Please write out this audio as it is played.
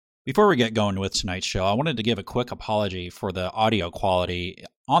Before we get going with tonight's show, I wanted to give a quick apology for the audio quality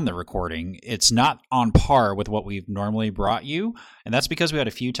on the recording. It's not on par with what we've normally brought you, and that's because we had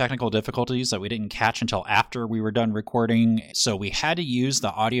a few technical difficulties that we didn't catch until after we were done recording, so we had to use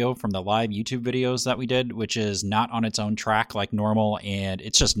the audio from the live YouTube videos that we did, which is not on its own track like normal, and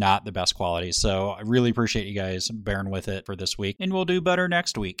it's just not the best quality. So I really appreciate you guys bearing with it for this week, and we'll do better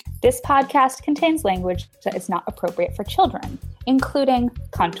next week. This podcast contains language that is not appropriate for children, including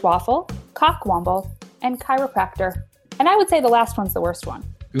cuntwaffle, cockwomble, and chiropractor. And I would say the last one's the worst one.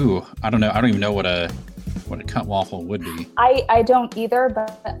 Ooh, I don't know. I don't even know what a cunt waffle would be. I don't either,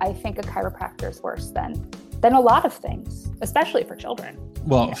 but I think a chiropractor is worse than a lot of things, especially for children.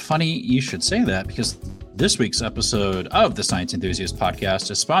 Well, yeah. Funny you should say that, because this week's episode of the Science Enthusiast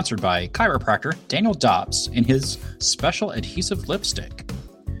Podcast is sponsored by chiropractor Daniel Dobbs and his special adhesive lipstick.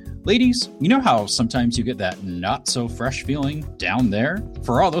 Ladies, you know how sometimes you get that not so fresh feeling down there?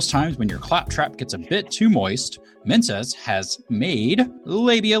 For all those times when your claptrap gets a bit too moist, Menses has made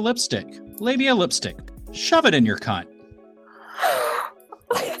labia lipstick. Labia lipstick. Shove it in your cunt.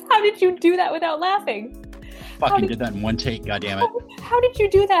 How did you do that without laughing? Fucking did that in one take, goddammit. How did you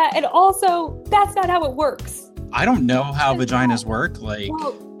do that? And also, that's not how it works. I don't know how vaginas work.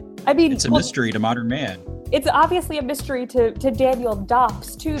 It's a mystery to modern man. It's obviously a mystery to Daniel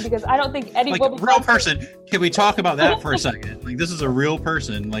Dobbs, too, because I don't think any woman... real person. Can we talk about that for a second? This is a real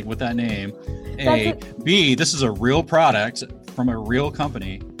person, with that name. A. B, this is a real product from a real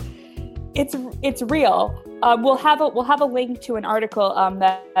company. It's real. We'll have a link to an article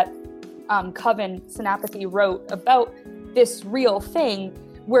that Coven Synapathy wrote about this real thing,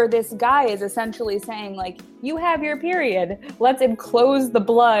 where this guy is essentially saying, you have your period. Let's enclose the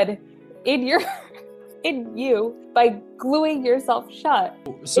blood in you by gluing yourself shut.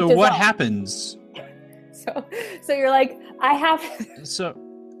 So what happens? So you're like, I have. So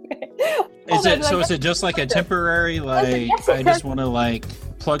is it just like a temporary I just want to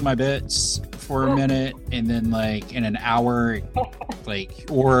plug my bits for a minute and then in an hour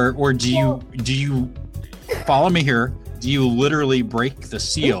or do you follow me here? Do you literally break the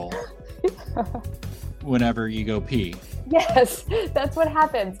seal whenever you go pee? Yes, that's what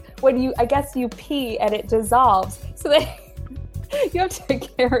happens when you pee and it dissolves. So that you have to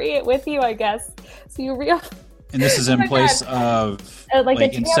carry it with you, I guess. So you And this is in place of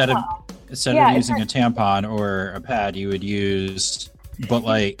instead of using a tampon or a pad, you would use. But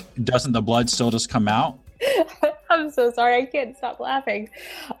doesn't the blood still just come out? I'm so sorry, I can't stop laughing.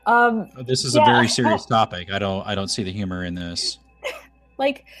 This is a very serious topic. I don't see the humor in this.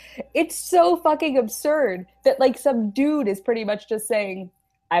 It's so fucking absurd that some dude is pretty much just saying,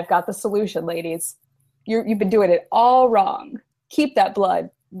 I've got the solution, ladies. You've been doing it all wrong. Keep that blood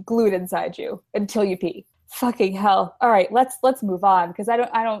glued inside you until you pee. Fucking hell. All right, let's move on, because I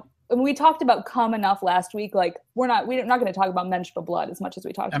don't. When we talked about cum enough last week, we're not going to talk about menstrual blood as much as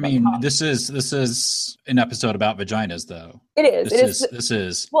we talked about cum. This is an episode about vaginas, though. It is. This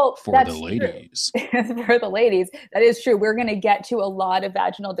is for the ladies. For the ladies, that is true. We're going to get to a lot of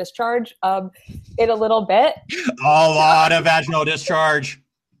vaginal discharge in a little bit. A lot of vaginal discharge.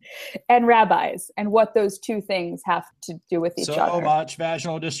 And rabbis, and what those two things have to do with each other. So much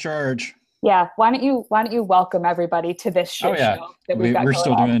vaginal discharge. Yeah, why don't you welcome everybody to this show? That we're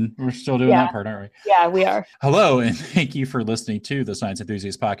still doing that part, aren't we? Yeah, we are. Hello, and thank you for listening to the Science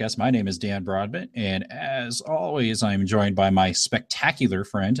Enthusiast Podcast. My name is Dan Broadbent, and as always, I'm joined by my spectacular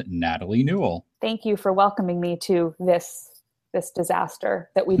friend Natalie Newell. Thank you for welcoming me to this disaster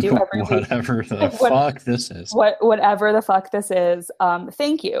that we do every week. Whatever the fuck this is. Whatever the fuck this is.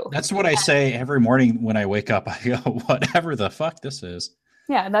 Thank you. That's what I say every morning when I wake up. I go, whatever the fuck this is.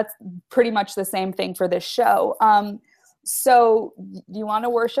 Yeah, that's pretty much the same thing for this show. So do you want to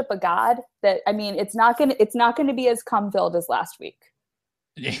worship a god that, it's not going to be as cum-filled as last week.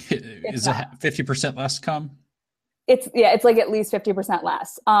 Is it 50% less cum? It's at least 50%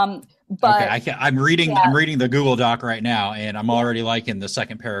 less. But okay, I'm reading the Google Doc right now, and I'm already liking the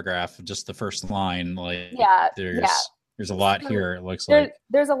second paragraph, just the first line. There's a lot here. It looks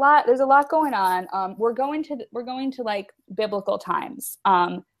there's a lot going on. We're going to biblical times,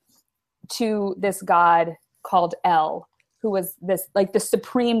 to this god called El, who was this the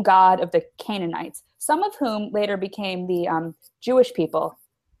supreme god of the Canaanites, some of whom later became the Jewish people,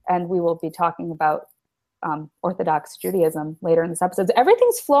 and we will be talking about Orthodox Judaism later in this episode. So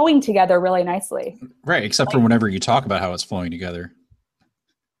everything's flowing together really nicely. Right, except for whenever you talk about how it's flowing together.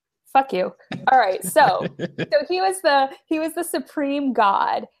 Fuck you. All right. So he was the supreme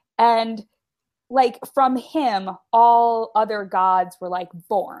god, and from him, all other gods were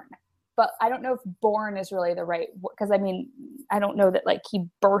born. but I don't know if born is really the right, because I mean, I don't know that like he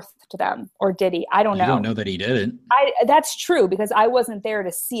birthed them, or did he? I don't know. You don't know that he didn't. That's true, because I wasn't there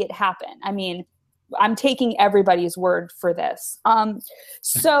to see it happen. I mean, I'm taking everybody's word for this.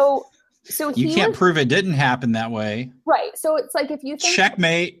 So you can't prove it didn't happen that way. Right. So it's like, if you think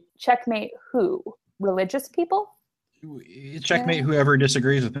checkmate who? Religious people? Checkmate whoever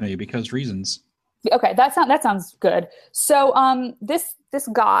disagrees with me, because reasons. Okay, that sounds good. So this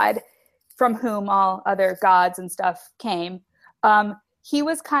god from whom all other gods and stuff came, he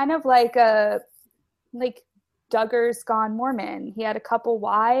was kind of like Duggar's Gone Mormon. He had a couple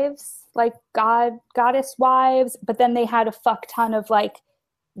wives, like goddess wives, but then they had a fuck ton of like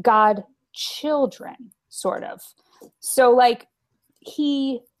god children, sort of. So like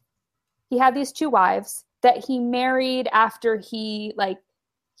he had these 2 wives that he married after he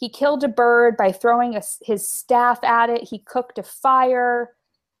killed a bird by throwing his staff at it. He cooked a fire.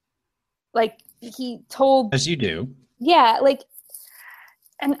 Like, he told... As you do. Yeah, like,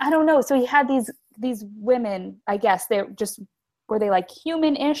 and I don't know. So he had these women, I guess, were they like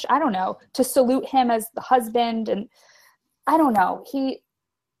human-ish? I don't know. To salute him as the husband. And I don't know. He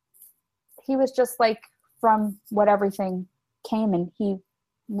was just like from what everything came, and he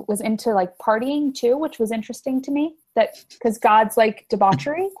was into like partying too, which was interesting to me, that because God's like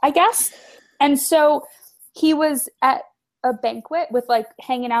debauchery, I guess. And so he was at a banquet with like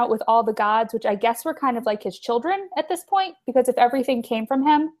hanging out with all the gods, which I guess were kind of like his children at this point, because if everything came from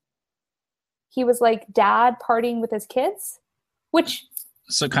him, he was like dad partying with his kids, which...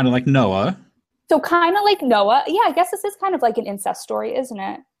 So kind of like Noah. So kind of like Noah. Yeah, I guess this is kind of like an incest story, isn't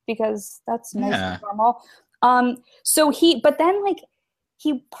it? Because that's nice and normal. But then like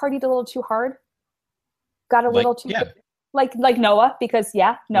he partied a little too hard. Got a little too like Noah, because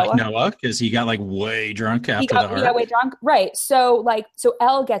Noah. Like Noah, because he got like way drunk after the ark. He got way drunk. Right. So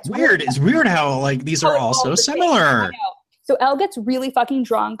Elle gets weird. It's weird how like these are all so similar. So Elle gets really fucking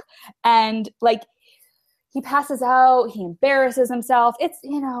drunk, and like he passes out, he embarrasses himself. It's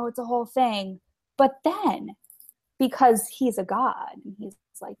it's a whole thing. But then, because he's a god and he's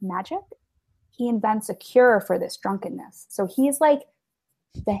like magic, he invents a cure for this drunkenness. So he's like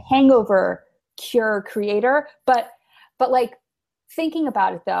the hangover cure creator. But like, thinking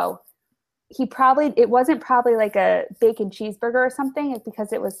about it though, it wasn't probably like a bacon cheeseburger or something, because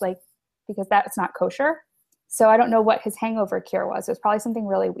because that's not kosher. So I don't know what his hangover cure was. It was probably something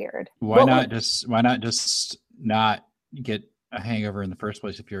really weird. Why not just not get a hangover in the first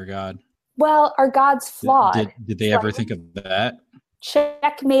place if you're a god? Well, are gods flawed? Did they ever think of that?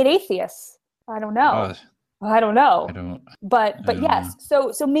 Checkmate atheists. I don't know. I don't know. But yes.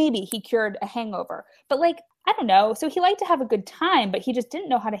 So maybe he cured a hangover. But like, I don't know. So he liked to have a good time, but he just didn't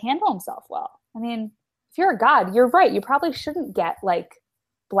know how to handle himself well. I mean, if you're a god, you're right. You probably shouldn't get like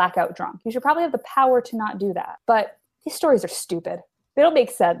blackout drunk. You should probably have the power to not do that. But these stories are stupid. They don't make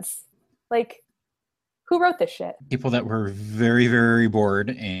sense. Like, who wrote this shit? People that were very, very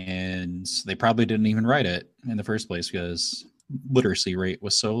bored, and they probably didn't even write it in the first place because literacy rate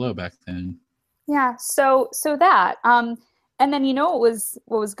was so low back then. Yeah. So that, and then what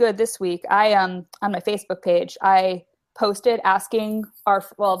was good this week? I on my Facebook page, I posted asking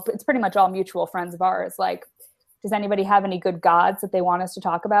it's pretty much all mutual friends of ours, like, does anybody have any good gods that they want us to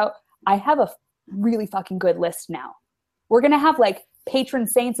talk about? I have a really fucking good list now. We're going to have like patron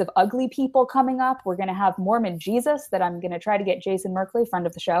saints of ugly people coming up. We're going to have Mormon Jesus that I'm going to try to get Jason Merkley, friend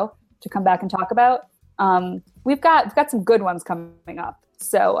of the show, to come back and talk about. We've got some good ones coming up.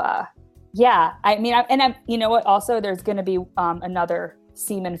 So, yeah, I mean, you know what? Also, there's going to be another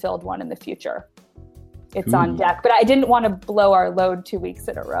semen-filled one in the future. It's on deck, but I didn't want to blow our load 2 weeks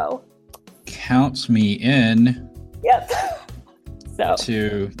in a row. Count me in. Yep. That's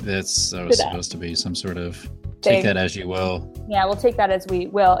supposed to be some sort of take that as you will. Yeah, we'll take that as we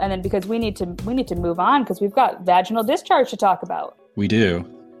will, and then because we need to move on because we've got vaginal discharge to talk about. We do.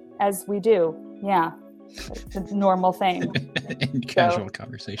 As we do, yeah. It's a normal thing. In casual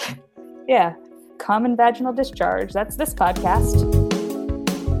conversation. Yeah. Common vaginal discharge. That's this podcast.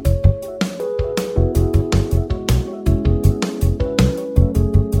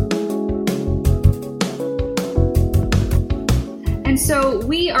 And so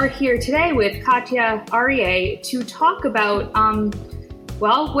we are here today with Katia Areyah to talk about,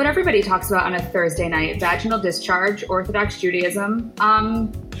 what everybody talks about on a Thursday night, vaginal discharge, Orthodox Judaism,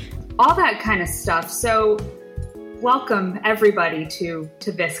 all that kind of stuff. So welcome everybody to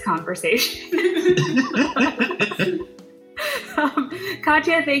this conversation.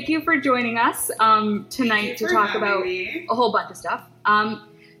 Katia, thank you for joining us tonight to talk about a whole bunch of stuff.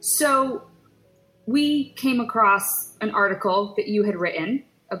 So we came across an article that you had written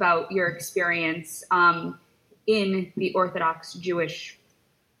about your experience in the Orthodox Jewish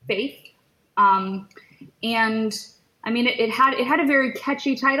faith. And I mean, it had a very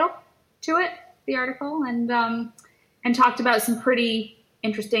catchy title to it, the article, and talked about some pretty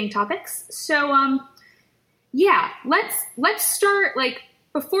interesting topics. So, yeah, let's start, like,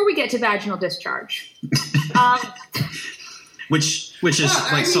 before we get to vaginal discharge. Which is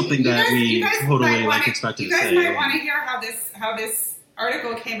something that we totally expected to say. You guys might want to hear how this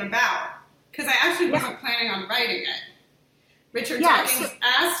article came about, because I actually wasn't planning on writing it. Richard Dawkins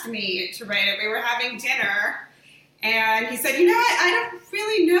asked me to write it. We were having dinner, and he said, you know what, I don't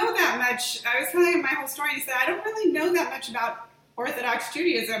really know that much. I was telling him my whole story, and he said, I don't really know that much about Orthodox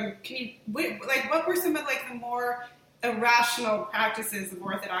Judaism. Can you, what were some of, like, the more irrational practices of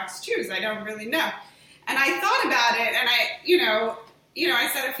Orthodox Jews? I don't really know. And I thought about it, and I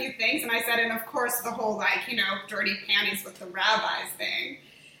said a few things, and I said, and of course the whole, like, dirty panties with the rabbis thing.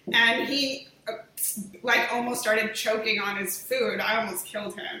 And he, almost started choking on his food. I almost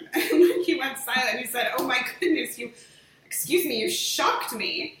killed him. And he went silent. He said, oh my goodness, you shocked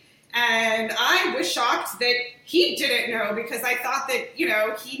me. And I was shocked that he didn't know, because I thought that,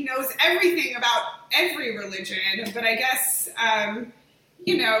 he knows everything about every religion. But I guess,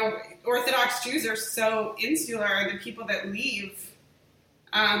 Orthodox Jews are so insular, the people that leave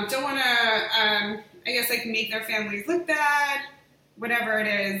don't want to, make their families look bad, whatever it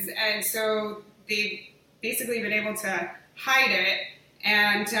is. And so they've basically been able to hide it.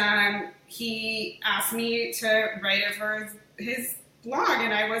 And he asked me to write it for his blog,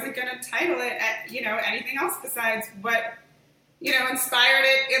 and I wasn't going to title it anything else besides what inspired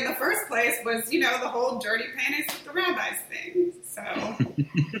it in the first place was the whole dirty panties with the rabbis thing. So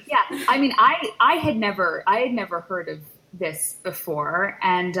yeah, I mean, I had never heard of this before,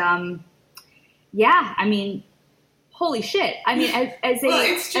 and yeah, I mean, holy shit. I mean,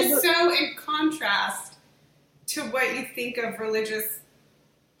 it's just so in contrast to what you think of religious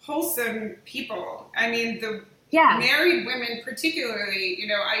wholesome people. I mean, the married women particularly,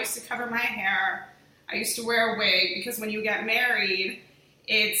 I used to cover my hair. I used to wear a wig, because when you get married,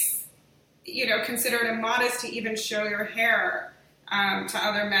 it's, considered immodest to even show your hair to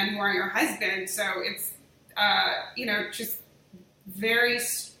other men who aren't your husband. So it's, just very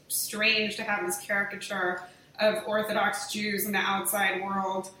strange to have this caricature of Orthodox Jews in the outside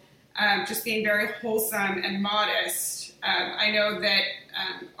world, just being very wholesome and modest. I know that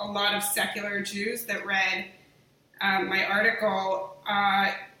a lot of secular Jews that read my article,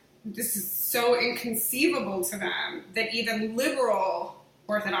 this is so inconceivable to them that even liberal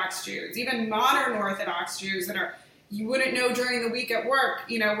Orthodox Jews, even modern Orthodox Jews that you wouldn't know during the week at work,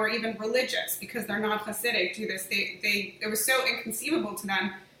 were even religious because they're not Hasidic, do this. It was so inconceivable to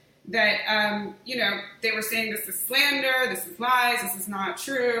them that, they were saying this is slander, this is lies, this is not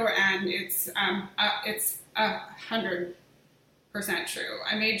true, and it's 100% true.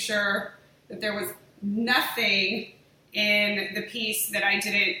 I made sure that there was nothing in the piece that I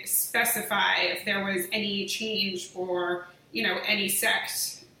didn't specify if there was any change for, any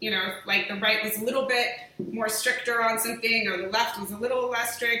sect. Like the right was a little bit more stricter on something, or the left was a little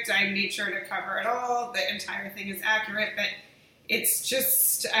less strict. I made sure to cover it all. The entire thing is accurate, but it's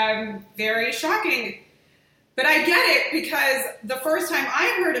just very shocking. But I get it, because the first time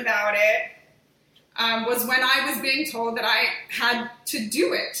I heard about it was when I was being told that I had to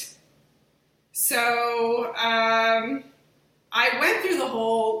do it. So I went through the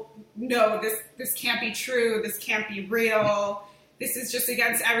whole, no, this can't be true, this can't be real, this is just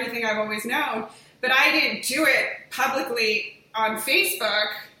against everything I've always known. But I didn't do it publicly on Facebook.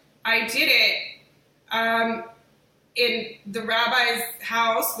 I did it in the rabbi's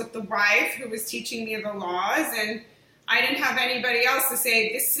house with the wife who was teaching me the laws, and I didn't have anybody else to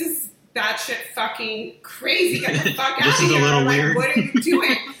say, this is batshit fucking crazy, get the fuck out of here. This is a little weird. What are you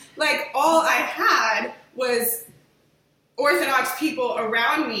doing? Like, all I had was Orthodox people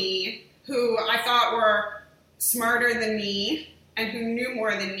around me who I thought were smarter than me and who knew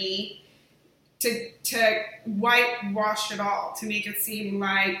more than me to whitewash it all, to make it seem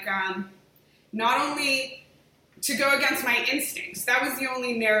like not only to go against my instincts. That was the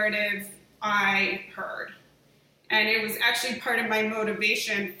only narrative I heard. And it was actually part of my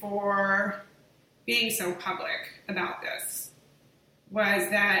motivation for being so public about this, was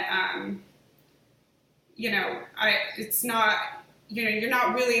that, it's not, you're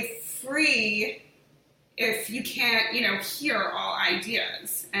not really free if you can't, hear all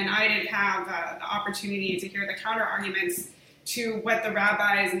ideas. And I didn't have the opportunity to hear the counter arguments to what the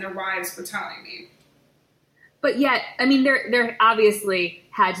rabbis and their wives were telling me. But yet, I mean, there obviously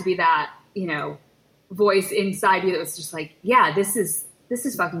had to be that, voice inside you that was just like, yeah, this is this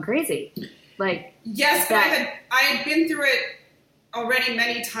is fucking crazy. Like, yes, but I had been through it already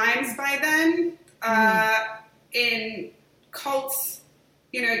many times by then. In cults,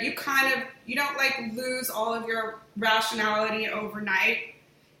 you know, you don't like lose all of your rationality overnight.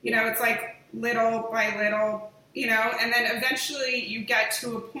 You know, it's like little by little, you know, and then eventually you get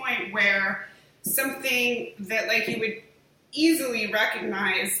to a point where something that like you would easily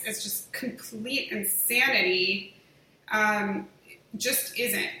recognize as just complete insanity just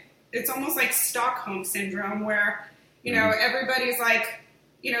isn't. It's almost like Stockholm syndrome where, you know, everybody's like,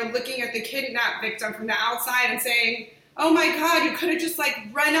 you know, looking at the kidnap victim from the outside and saying, oh my God, you could have just like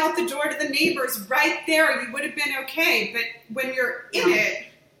run out the door to the neighbors right there. You would have been okay. But when you're in it,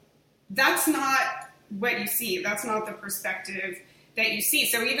 that's not what you see. That's not the perspective that you see.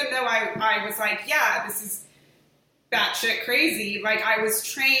 So even though I was like, yeah, this is batshit crazy, like I was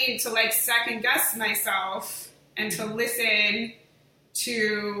trained to like second guess myself and to listen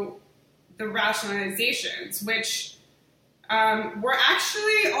to the rationalizations, which were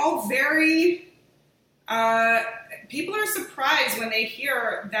actually all very, people are surprised when they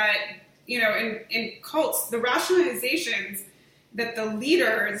hear that, you know, in cults, the rationalizations that the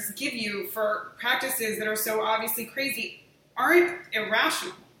leaders give you for practices that are so obviously crazy aren't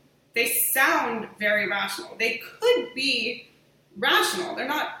irrational. They sound very rational. They could be rational. They're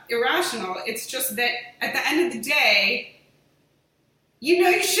not irrational. It's just that at the end of the day, you know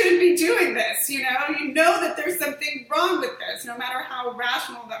you shouldn't be doing this, you know that there's something wrong with this, no matter how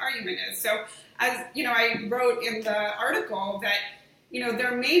rational the argument is. So, as you know, I wrote in the article that, you know,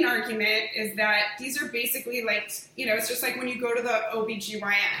 their main argument is that these are basically like, you know, it's just like when you go to the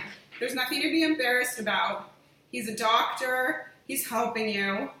OBGYN. There's nothing to be embarrassed about. He's a doctor. He's helping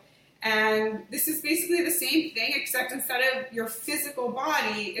you. And this is basically the same thing, except instead of your physical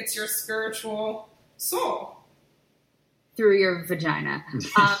body, it's your spiritual soul. Through your vagina.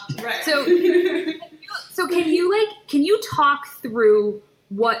 Right. So can you talk through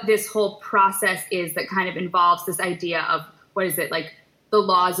what this whole process is that kind of involves this idea of, what is it, like the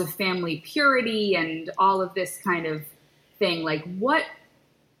laws of family purity and all of this kind of thing? Like what?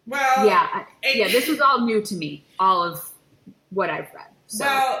 Well, this was all new to me, all of what I've read. So.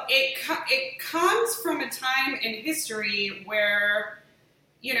 Well, it comes from a time in history where,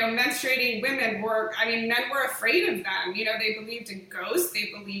 you know, menstruating women men were afraid of them. You know, they believed in ghosts,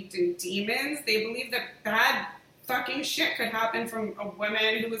 they believed in demons, they believed that bad fucking shit could happen from a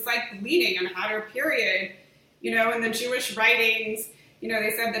woman who was like bleeding and had her period. You know, in the Jewish writings, you know,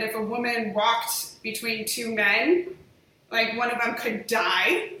 they said that if a woman walked between two men, like one of them could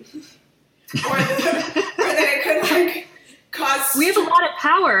die, or that it could like cause. We have a lot of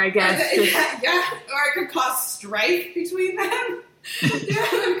power, I guess. Or it could cause strife between them.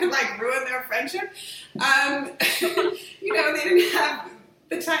 It could like ruin their friendship. You know, they didn't have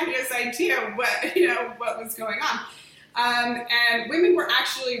the tiniest idea what was going on, and women were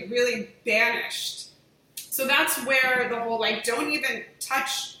actually really banished. So that's where the whole like don't even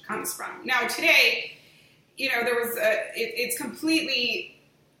touch comes from. Now today, you know, there was it's completely,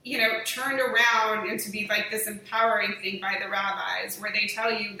 you know, turned around into be like this empowering thing by the rabbis, where they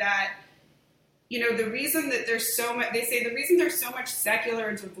tell you that, you know, the reason that there's so much, they say the reason there's so much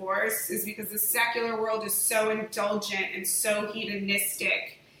secular divorce is because the secular world is so indulgent and so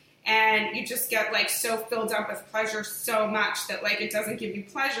hedonistic, and you just get like so filled up with pleasure so much that like it doesn't give you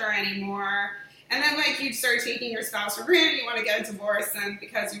pleasure anymore. And then like you start taking your spouse for granted, you want to get a divorce and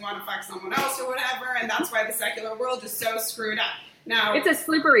because you want to fuck someone else or whatever, and that's why the secular world is so screwed up. Now it's a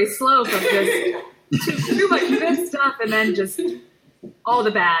slippery slope of just too much good stuff and then just all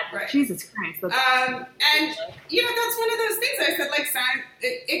the bad. Right. Jesus Christ. And you know, that's one of those things I said, like,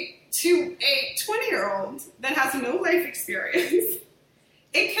 to a 20-year-old that has no life experience,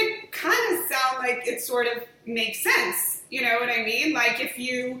 it could kind of sound like it sort of makes sense. You know what I mean? Like if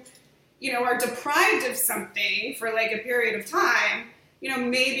you know, are deprived of something for like a period of time, you know,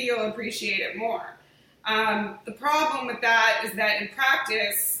 maybe you'll appreciate it more. The problem with that is that in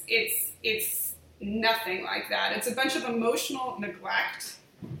practice, it's nothing like that. It's a bunch of emotional neglect,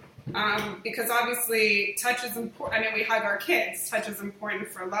 because obviously touch is important. I mean, we hug our kids. Touch is important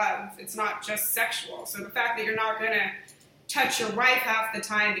for love. It's not just sexual. So the fact that you're not going to touch your wife half the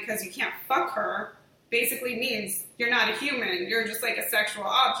time because you can't fuck her basically means you're not a human. You're just like a sexual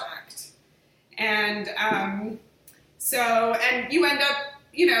object. And and you end up,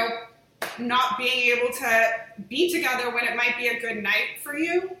 you know, not being able to be together when it might be a good night for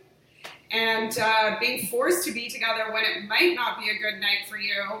you, and being forced to be together when it might not be a good night for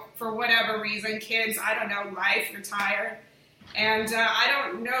you for whatever reason, kids, I don't know, life, you're tired. And I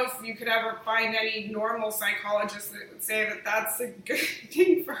don't know if you could ever find any normal psychologist that would say that that's a good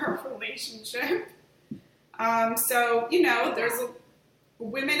thing for a relationship. So,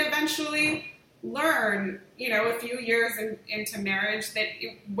 women eventually learn, a few years into marriage that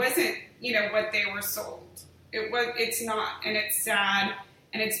it wasn't, what they were sold. It's not, and it's sad,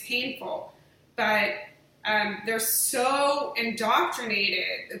 and it's painful. But they're so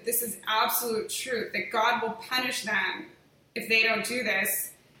indoctrinated that this is absolute truth, that God will punish them if they don't do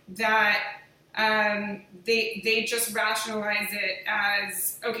this, that they just rationalize it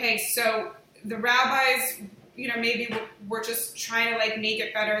as, okay, so the rabbis, maybe we're just trying to make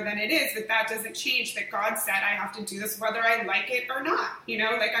it better than it is, but that doesn't change that God said I have to do this whether I like it or not.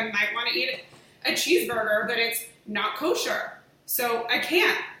 I might want to eat a cheeseburger, but it's not kosher, so I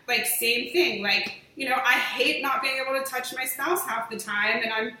can't. Same thing. I hate not being able to touch my spouse half the time,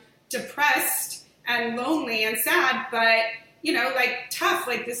 and I'm depressed and lonely and sad, but, tough.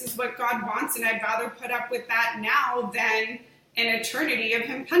 This is what God wants, and I'd rather put up with that now than an eternity of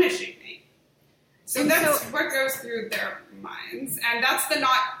him punishing me. So that's what goes through their minds, and that's the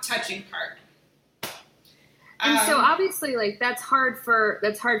not touching part. And so obviously, that's hard for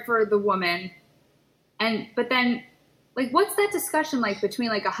the woman, but then, what's that discussion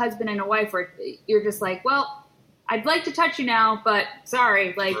between a husband and a wife, where you're just well, I'd like to touch you now, but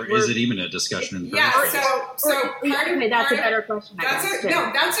sorry, or is it even a discussion in yeah, that's a better question.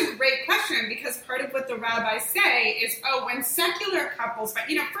 That's a great question, because part of what the rabbis say is, when secular couples fight,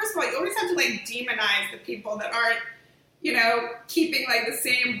 first of all, you always have to demonize the people that aren't, keeping the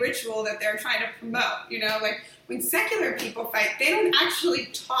same ritual that they're trying to promote, when secular people fight, they don't actually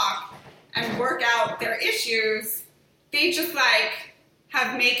talk and work out their issues. They just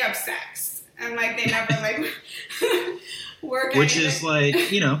have makeup sex. And they never work. Which is not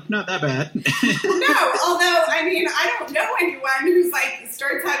that bad. No, although I don't know anyone who's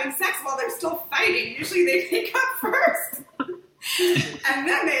starts having sex while they're still fighting. Usually they make up first, and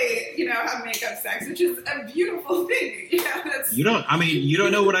then they have makeup sex, which is a beautiful thing. You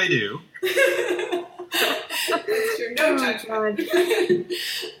don't know what I do. That's true. No judgment.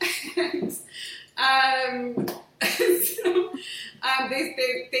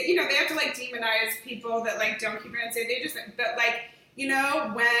 They have to demonize people that don't keep it and say they just, but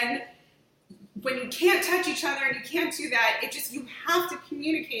when you can't touch each other and you can't do that, you have to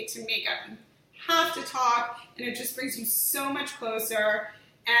communicate to make up. You have to talk, and it just brings you so much closer.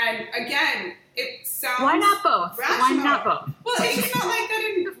 And again, it sounds why not both? Rational. Why not both? Well, it's just not that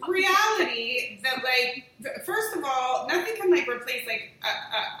in reality. That first of all, nothing can replace a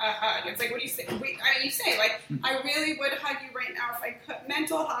hug. It's what do you say? You say I really would hug you right now if I could.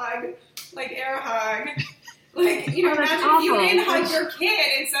 Mental hug, air hug. Imagine if you didn't hug your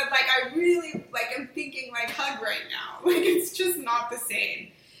kid and said I really I'm thinking hug right now. It's just not the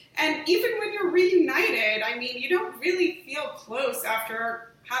same. And even when you're reunited, you don't really feel close after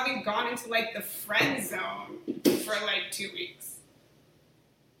having gone into the friend zone for 2 weeks.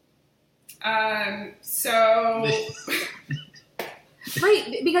 So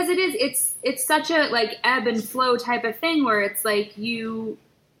right, because it's such a ebb and flow type of thing where it's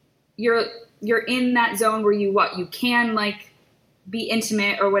you're in that zone where you can be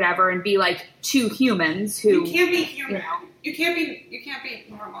intimate or whatever and be two humans who you can't be human. You can't be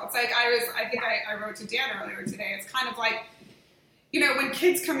normal. It's I wrote to Dan earlier today. It's kind of when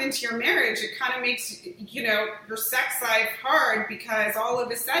kids come into your marriage, it kind of makes, your sex life hard, because all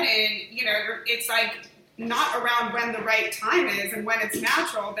of a sudden, it's not around when the right time is and when it's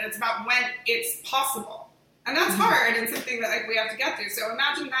natural, but it's about when it's possible. And that's hard, and something that we have to get through. So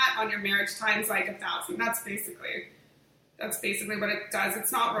imagine that on your marriage times 1,000. That's basically what it does.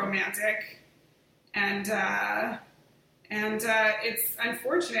 It's not romantic. And it's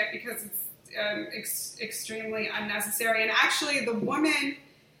unfortunate because it's extremely unnecessary. And actually, the woman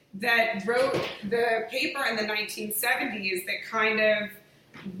that wrote the paper in the 1970s that kind of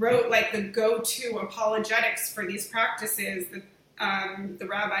wrote the go-to apologetics for these practices that the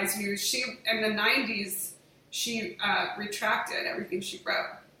rabbis use, she in the 90s she retracted everything she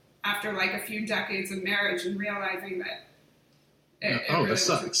wrote after a few decades of marriage and realizing that it really this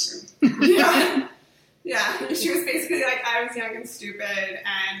sucks. Yeah. Yeah, she was basically I was young and stupid,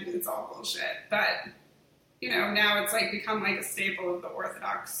 and it's all bullshit. But, now it's become a staple of the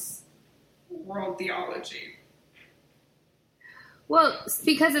Orthodox world theology. Well,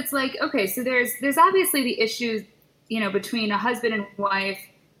 because it's okay, so there's obviously the issues, between a husband and wife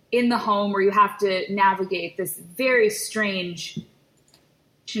in the home where you have to navigate this very strange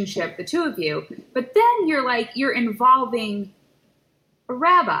relationship, the two of you. But then you're involving a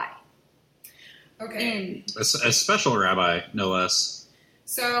rabbi. Okay. A special rabbi, no less.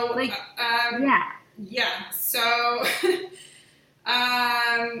 So, yeah. So,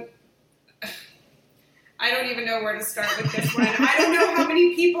 I don't even know where to start with this one. I don't know how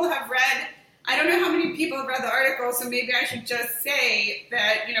many people have read the article, so maybe I should just say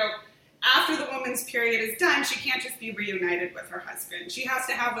that, after the woman's period is done, she can't just be reunited with her husband. She has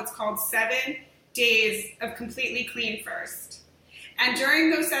to have what's called 7 days of completely clean first. And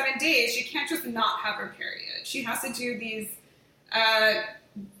during those 7 days, she can't just not have her period. She has to do these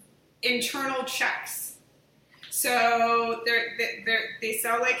internal checks. So they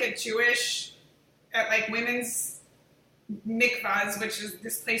sell like at women's mikvahs, which is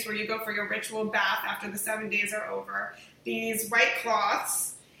this place where you go for your ritual bath after the 7 days are over, these white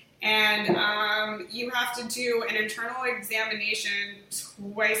cloths, and you have to do an internal examination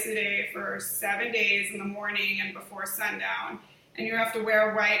twice a day for 7 days in the morning and before sundown, and you have to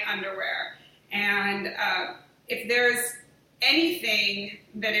wear white underwear. And if there's anything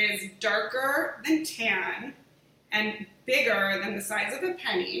that is darker than tan and bigger than the size of a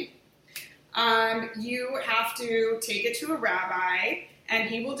penny, you have to take it to a rabbi, and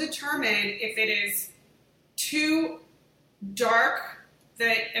he will determine if it is too dark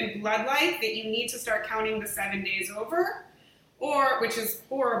and blood-like that you need to start counting the 7 days over, or, which is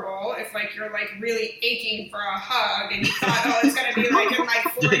horrible, if you're really aching for a hug and you thought, it's going to be in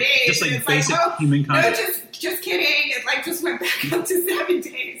 4 days. Just it's basic human contact. No, just kidding. It just went back up to 7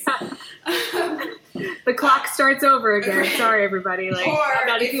 days. The clock starts over again. Right. Sorry, everybody. I'm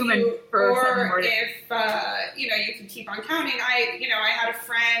not a human for 7 more days. If you can keep on counting. I had a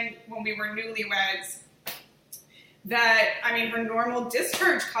friend when we were newlyweds that, her normal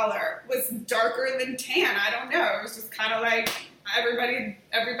discharge color was darker than tan. I don't know. It was just kind of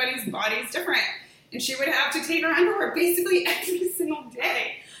everybody's body's different. And she would have to take her underwear basically every single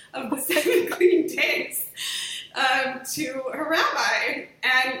day of the 7 clean days to her rabbi.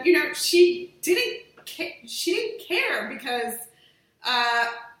 And, she didn't care because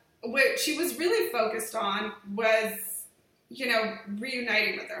what she was really focused on was,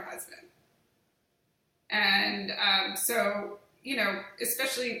 reuniting with her husband. And so,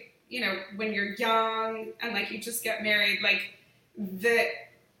 especially, when you're young and, you just get married, the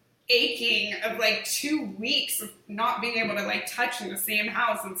aching of, 2 weeks of not being able to, touch in the same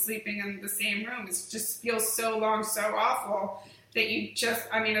house and sleeping in the same room, just feels so long, so awful that you just,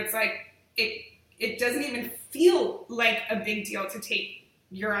 it's it doesn't even feel like a big deal to take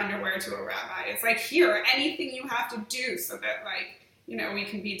your underwear to a rabbi. It's here, anything you have to do so that, we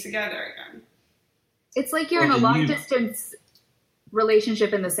can be together again. It's like you're in a long-distance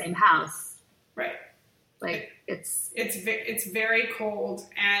relationship in the same house. Right. It's very cold.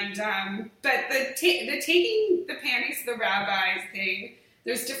 And, but the taking the panties to the rabbis thing,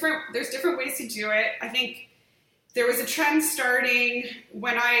 there's different ways to do it. I think there was a trend starting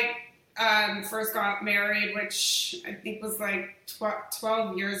when I first got married, which I think was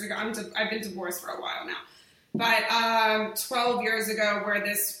 12 years ago. I've been divorced for a while now. But 12 years ago, where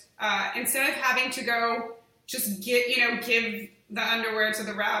this instead of having to go just give the underwear to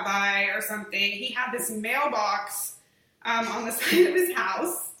the rabbi or something, he had this mailbox on the side of his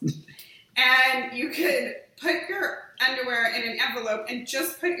house, and you could put your underwear in an envelope and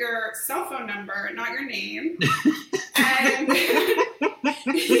just put your cell phone number, not your name. And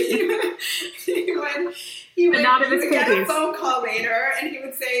he would get a phone call later, and he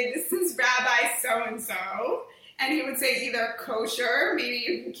would say, "This is Rabbi so-and-so." And he would say either kosher, meaning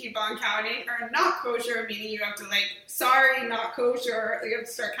you can keep on counting, or not kosher, meaning you have to sorry, not kosher. You have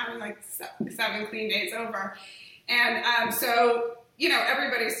to start counting 7 clean days over. And so,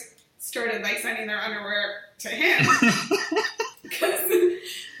 everybody started sending their underwear to him because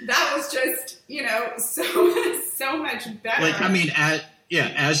that was just, so much better.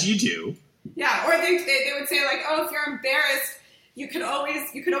 As you do. Yeah, or they would say if you're embarrassed, you could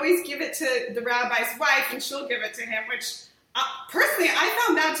always give it to the rabbi's wife, and she'll give it to him. Which personally, I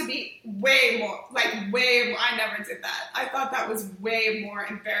found that to be way more. I never did that. I thought that was way more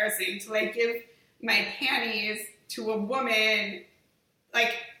embarrassing to give my panties to a woman,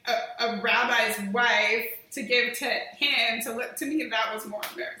 a rabbi's wife, to give to him. To me, that was more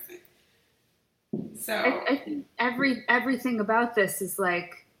embarrassing. So I think everything about this is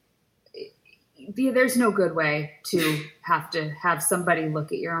there's no good way to have somebody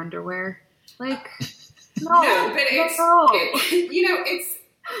look at your underwear. No, but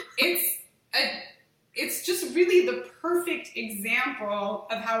it's just really the perfect example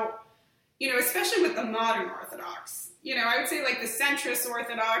of how, especially with the modern Orthodox, I would say the centrist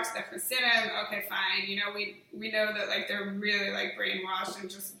Orthodox, the Hasidim, okay, fine, we know that they're really brainwashed and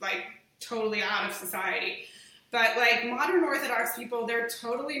just totally out of society. But like modern Orthodox people, they're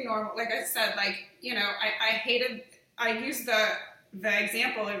totally normal. Like I said, like, you know, I used the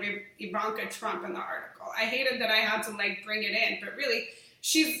example of Ivanka Trump in the article. I hated that I had to like bring it in, but really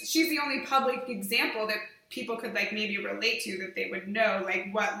she's the only public example that people could like maybe relate to, that they would know like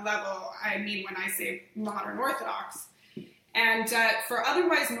what level I mean when I say modern Orthodox. And for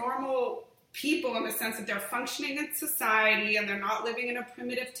otherwise normal people, in the sense that they're functioning in society and they're not living in a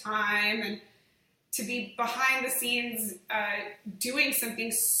primitive time, and to be behind the scenes doing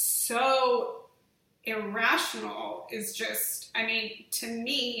something so irrational is just, I mean, to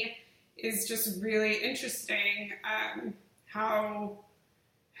me, is just really interesting. How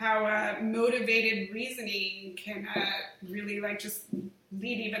motivated reasoning can really like just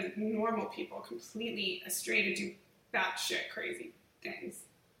lead even normal people completely astray to do batshit crazy things.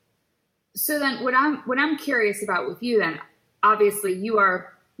 So then what I'm curious about with you then, obviously you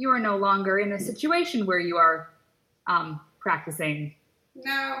are no longer in a situation where you are practicing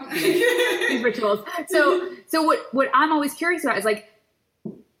these rituals. So what I'm always curious about is like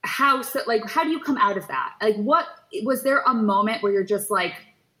how do you come out of that? Like, what was there a moment where you're just like,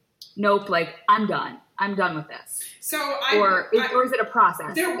 nope, like I'm done with this? So or is it a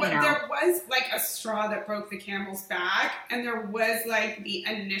process? There was like a straw that broke the camel's back, and there was like the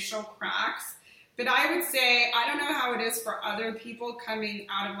initial cracks. But I would say, I don't know how it is for other people coming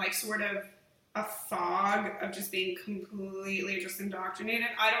out of like sort of a fog of just being completely just indoctrinated.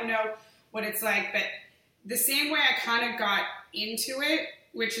 I don't know what it's like, but the same way I kind of got into it,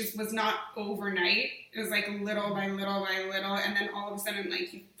 which was not overnight. It was like little by little by little, and then all of a sudden,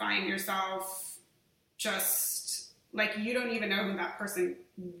 like, you find yourself just like you don't even know who that person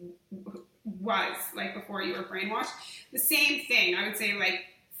was, like, before you were brainwashed. The same thing, I would say, like,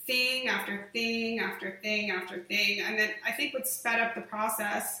 thing after thing after thing after thing. And then I think what sped up the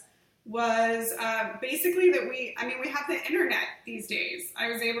process was basically that we have the internet these days. I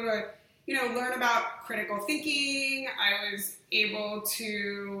was able to, learn about critical thinking. I was able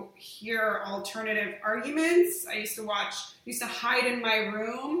to hear alternative arguments. I used to hide in my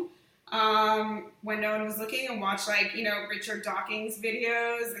room when no one was looking and watch, like, Richard Dawkins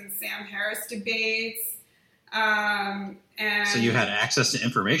videos and Sam Harris debates. And so you had access to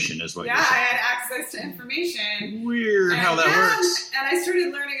information, is what you're saying. Yeah, I had access to information. Weird how that works. And I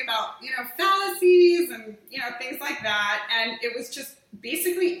started learning about, fallacies and, things like that. And it was just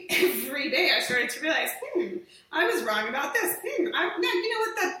basically every day I started to realize, I was wrong about this.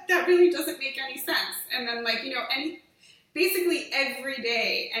 That really doesn't make any sense. And then, like, basically every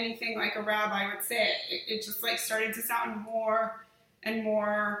day, anything like a rabbi would say, it just, like, started to sound more and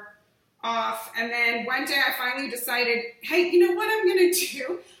more off. And then one day I finally decided, hey, you know what I'm going to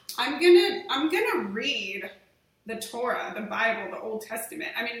do? I'm going to read the Torah, the Bible, the Old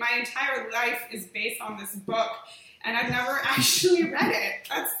Testament. I mean, my entire life is based on this book, and I've never actually read it.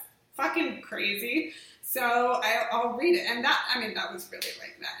 That's fucking crazy. So I'll read it. And that was really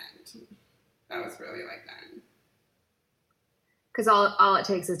like that. That was really like that. Because all it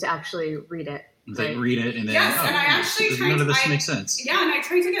takes is to actually read it. They read it and then, yes, and I actually none of this makes sense. Yeah, and I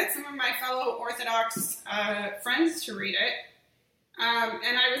tried to get some of my fellow Orthodox friends to read it.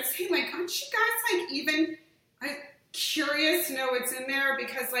 And I would say, like, aren't you guys, like, even curious to know what's in there?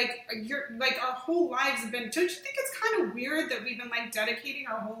 Because, like, our whole lives have been, don't you think it's kind of weird that we've been, like, dedicating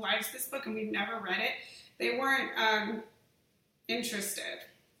our whole lives to this book and we've never read it? They weren't interested.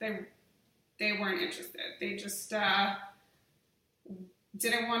 They weren't interested. They just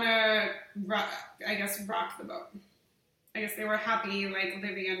didn't want to, rock the boat. I guess they were happy, like,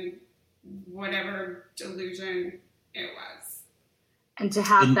 living in whatever delusion it was. And to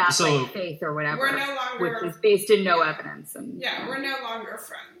have like, faith or whatever, we're no longer, which is based in no evidence. And we're no longer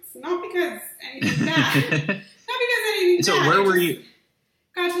friends. Not because anything bad. So where were you?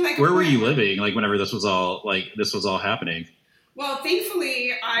 Where were you living? Like, whenever this was all happening? Well,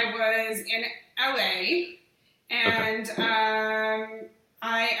 thankfully, I was in LA, and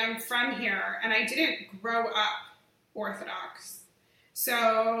I am from here, and I didn't grow up Orthodox.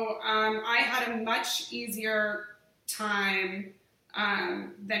 So I had a much easier time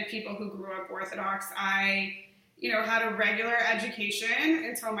than people who grew up Orthodox. I, had a regular education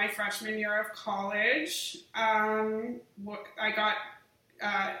until my freshman year of college. I got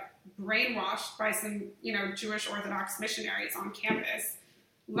brainwashed by some, Jewish Orthodox missionaries on campus,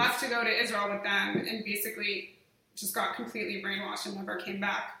 left to go to Israel with them, and basically just got completely brainwashed and never came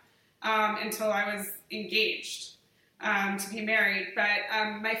back until I was engaged to be married. But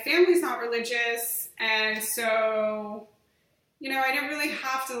my family's not religious, and so, I didn't really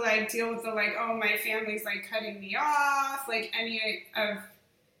have to, like, deal with the, like, oh, my family's, like, cutting me off, like, any of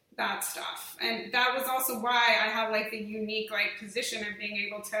that stuff. And that was also why I have like the unique like position of being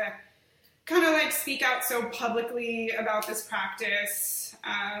able to kind of like speak out so publicly about this practice,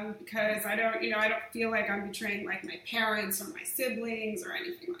 because I don't feel like I'm betraying like my parents or my siblings or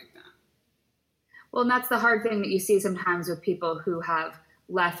anything like that. Well, and that's the hard thing that you see sometimes with people who have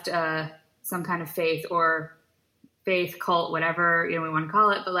left some kind of faith or faith cult, whatever we want to call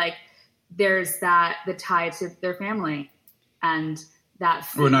it, but like there's the tie to their family and that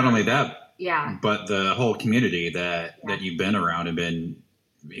fear. Well, not only that, yeah, but the whole community that you've been around and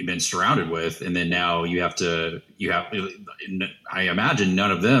been surrounded with, and then now you have I imagine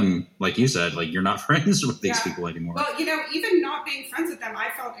none of them, like you said, like you're not friends with these people anymore. Well, even not being friends with them, I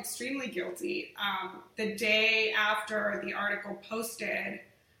felt extremely guilty. The day after the article posted,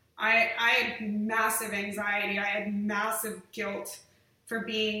 I had massive anxiety. I had massive guilt for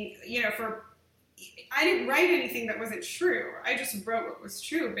being, I didn't write anything that wasn't true. I just wrote what was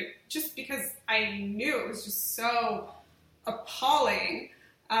true, but just because I knew it was just so appalling.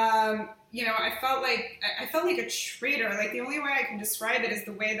 I felt like a traitor. Like the only way I can describe it is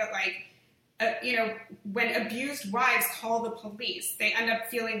the way that like, when abused wives call the police, they end up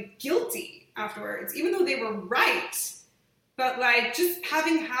feeling guilty afterwards, even though they were right. But like just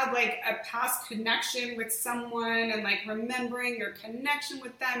having had like a past connection with someone and like remembering your connection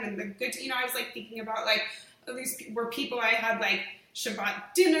with them and the good, I was like thinking about like, these were people I had like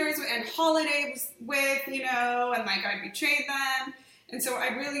Shabbat dinners and holidays with, and like I betrayed them. And so I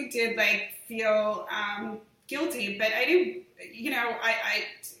really did like feel guilty, but I didn't,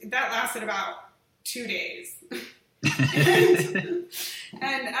 that lasted about 2 days. I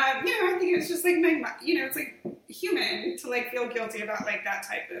think it's just like it's like human to like feel guilty about like that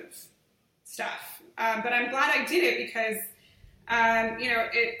type of stuff. But I'm glad I did it because,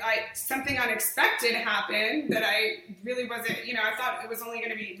 something unexpected happened that I really wasn't, I thought it was only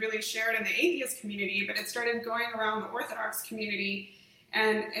going to be really shared in the atheist community, but it started going around the Orthodox community.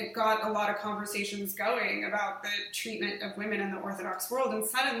 And it got a lot of conversations going about the treatment of women in the Orthodox world. And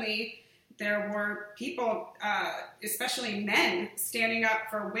suddenly there were people, especially men, standing up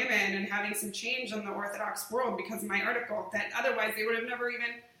for women and having some change in the Orthodox world because of my article that otherwise they would have never even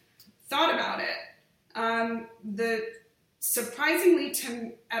thought about it. Surprisingly,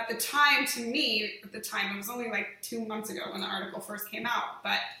 at the time, it was only like 2 months ago when the article first came out.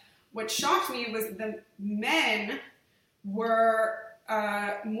 But what shocked me was the men were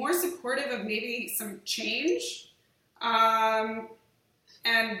more supportive of maybe some change. And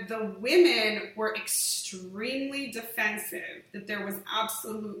the women were extremely defensive that there was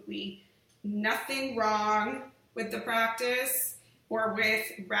absolutely nothing wrong with the practice or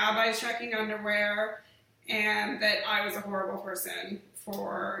with rabbis checking underwear, and that I was a horrible person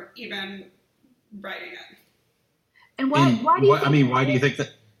for even writing it. And why do you think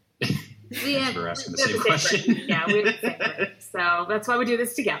that? Yeah, we're asking the same question. Yeah, we have the same question. So that's why we do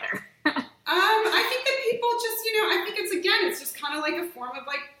this together. I think that people just, I think it's just kind of like a form of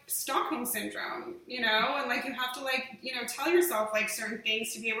like Stockholm syndrome, and like you have to like, tell yourself like certain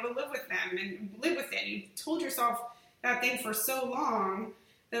things to be able to live with them and live with it. You told yourself that thing for so long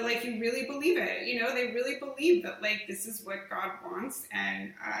that like you really believe it, they really believe that like this is what God wants,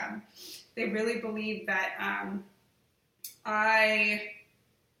 and they really believe that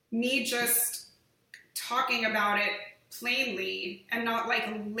me just talking about it plainly and not like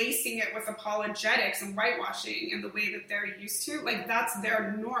lacing it with apologetics and whitewashing in the way that they're used to, like that's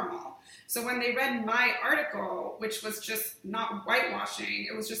their normal. So when they read my article, which was just not whitewashing,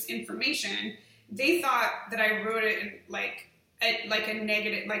 it was just information, they thought that I wrote it in like a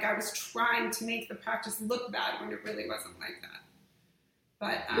negative, like I was trying to make the practice look bad when it really wasn't like that.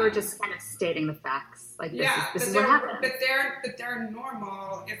 But you were just kind of stating the facts, like this is what happened. But they're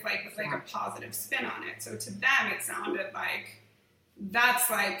normal if like with like a positive spin on it. So to them, it sounded like that's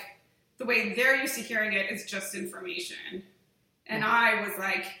like the way they're used to hearing it is just information, and I was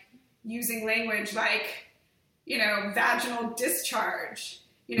like using language like vaginal discharge,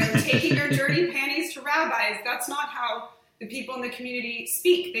 taking your dirty panties to rabbis. That's not how the people in the community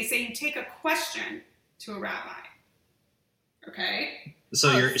speak. They say you take a question to a rabbi. Okay. So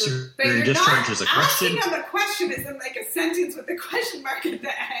your discharge is a question? Asking them a question is in like a sentence with a question mark at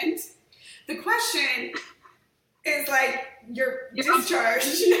the end. The question is like your discharge,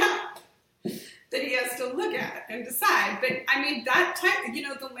 that he has to look at and decide. But I mean, that type,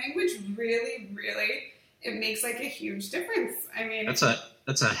 the language really, really, it makes like a huge difference. I mean, that's a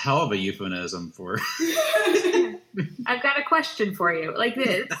hell of a euphemism for. I've got a question for you, like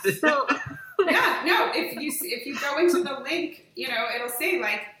this. So. Yeah, no, if you go into the link, it'll say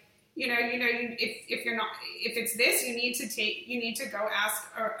like, if you're not, if it's this, you need to go ask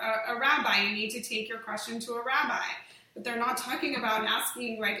a rabbi. You need to take your question to a rabbi. But they're not talking about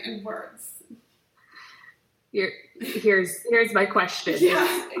asking like in words. Here's my question.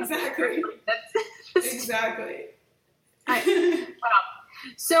 Yeah, exactly. Exactly.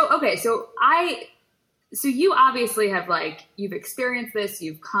 So you obviously have like, you've experienced this,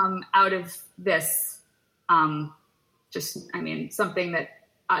 you've come out of this, something that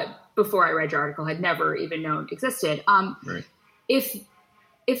before I read your article had never even known existed. Right.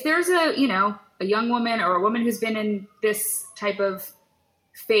 If there's a young woman or a woman who's been in this type of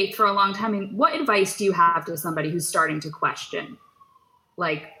faith for a long time, I mean, what advice do you have to somebody who's starting to question,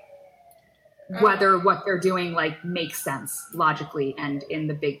 like, whether what they're doing like makes sense logically and in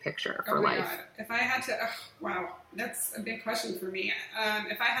the big picture for life? God. If I had to, wow, that's a big question for me.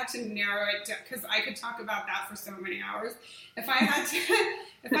 If I had to narrow it down, because I could talk about that for so many hours. If I had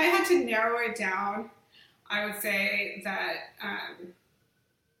to narrow it down, I would say that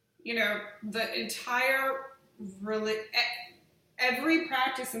the entire every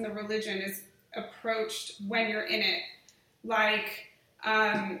practice in the religion is approached when you're in it like.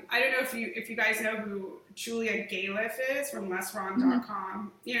 I don't know if you guys know who Julia Galef is from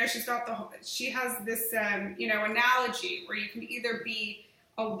lesswrong.com. Mm-hmm. She has this, analogy where you can either be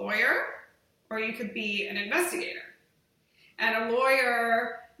a lawyer or you could be an investigator. And a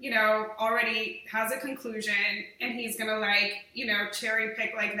lawyer, already has a conclusion and he's going to cherry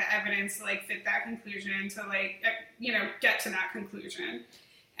pick like the evidence to like fit that conclusion to get to that conclusion.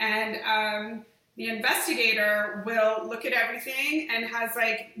 And, the investigator will look at everything and has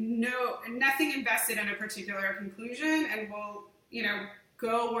nothing invested in a particular conclusion and will,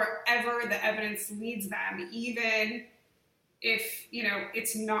 go wherever the evidence leads them, even if,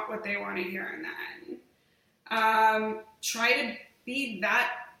 it's not what they want to hear in the end. Try to be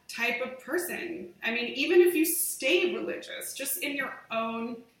that type of person. I mean, even if you stay religious, just in your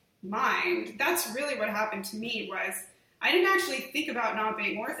own mind, that's really what happened to me was I didn't actually think about not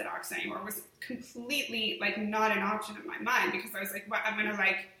being Orthodox anymore. It was completely not an option in my mind because I was like, what, I'm going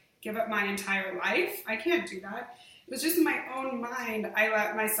to give up my entire life? I can't do that. It was just in my own mind. I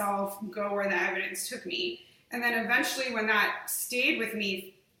let myself go where the evidence took me. And then eventually when that stayed with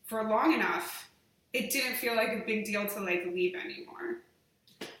me for long enough, it didn't feel like a big deal to leave anymore.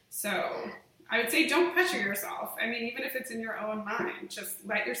 So I would say don't pressure yourself. I mean, even if it's in your own mind, just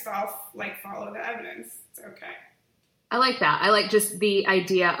let yourself follow the evidence. It's okay. I like that. I like just the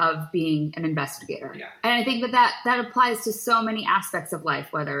idea of being an investigator. Yeah. And I think that applies to so many aspects of life,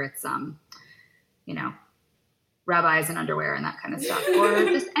 whether it's, rabbis and underwear and that kind of stuff, or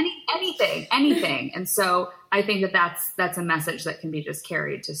just anything. And so I think that's a message that can be just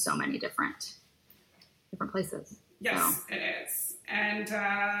carried to so many different places. Yes, so. It is. And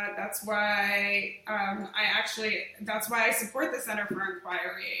that's why I support the Center for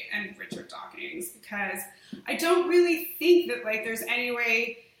Inquiry and Richard Dawkins, because I don't really think that there's any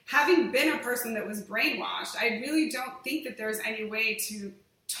way, having been a person that was brainwashed, I really don't think that there's any way to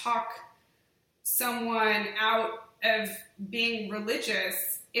talk someone out of being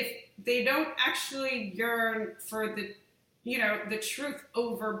religious if they don't actually yearn for the truth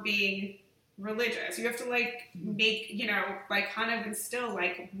over being religious. You have to make, kind of instill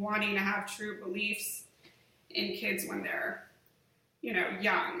wanting to have true beliefs in kids when they're,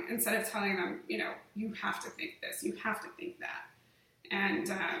 young, instead of telling them, you have to think this, you have to think that. And,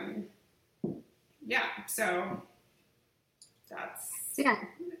 so that's... Yeah.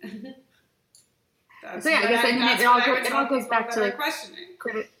 I guess it all goes back to questioning.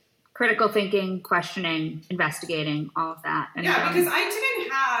 Critical thinking, questioning, investigating, all of that. And, because I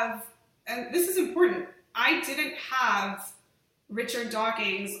didn't have, and this is important, I didn't have Richard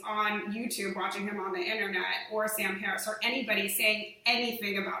Dawkins on YouTube, watching him on the internet, or Sam Harris, or anybody saying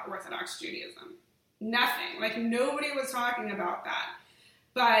anything about Orthodox Judaism. Nothing. Nobody was talking about that.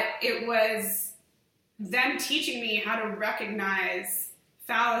 But it was them teaching me how to recognize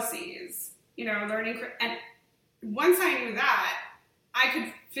fallacies, learning. And once I knew that, I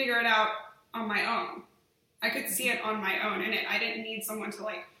could figure it out on my own. I could see it on my own, and I didn't need someone to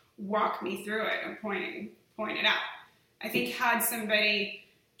walk me through it and point it out. I think had somebody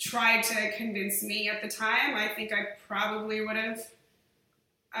tried to convince me at the time, I think I probably would have,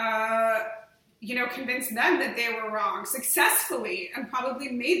 convinced them that they were wrong successfully and probably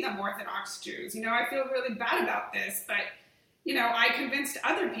made them Orthodox Jews. I feel really bad about this, but, I convinced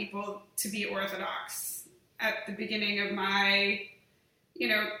other people to be Orthodox at the beginning of my,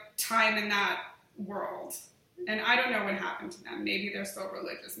 time in that world. And I don't know what happened to them. Maybe they're still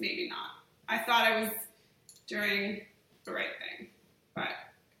religious, maybe not. I thought I was doing the right thing, but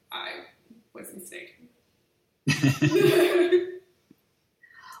I was mistaken.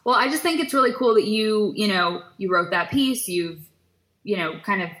 Well, I just think it's really cool that you wrote that piece. You've,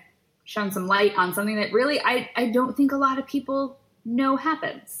 kind of shone some light on something that really I don't think a lot of people know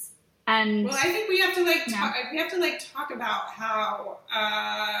happens. And well, I think we have to talk about how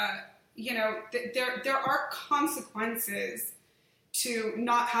there are consequences to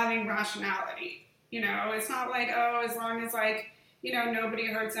not having rationality. It's not like, oh, as long as nobody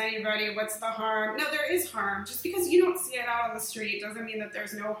hurts anybody, what's the harm? No, there is harm. Just because you don't see it out on the street doesn't mean that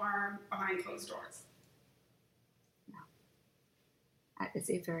there's no harm behind closed doors. No. That is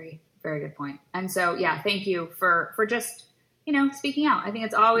a very, very good point. And so, yeah, thank you for just, speaking out. I think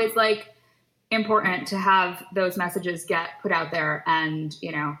it's always important to have those messages get put out there. And,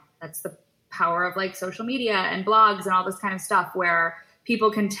 that's the power of social media and blogs and all this kind of stuff where people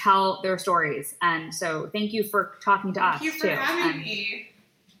can tell their stories. And so thank you for talking to us too. Thank you for having me.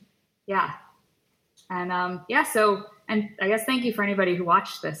 Yeah. And and I guess thank you for anybody who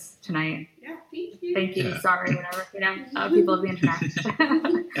watched this tonight. Yeah, thank you. Thank you. Yeah. Sorry, whatever, people of the internet.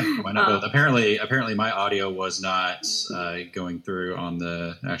 Yeah, why not both? Apparently my audio was not going through on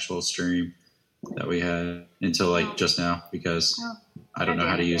the actual stream that we had until just now, because I don't know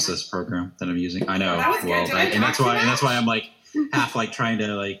how to use this program that I'm using. I know. And that's why I'm half trying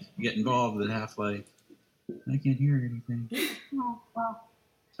to get involved, and half I can't hear anything. Oh, well.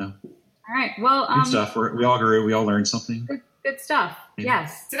 So. All right. Well, good stuff. We all grew. We all learned something. Good stuff. Yeah.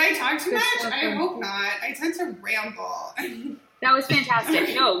 Yes. Did I talk too much? I hope not. I tend to ramble. That was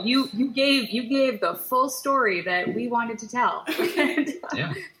fantastic. No, you gave the full story that we wanted to tell.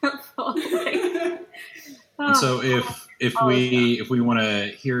 Yeah. And so if we want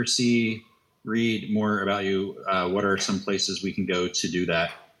to hear, see, read more about you, what are some places we can go to do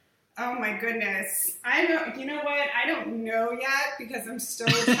that? Oh my goodness. You know what? I don't know yet, because I'm still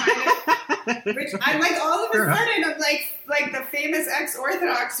trying to, I'm all of a sudden, I'm like the famous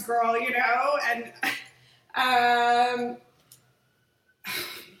ex-Orthodox girl, and,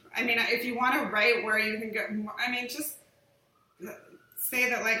 if you want to write where you can go, just say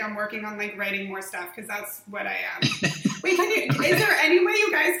that I'm working on writing more stuff, because that's what I am. Wait, is there any way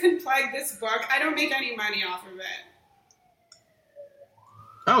you guys can plug this book? I don't make any money off of it.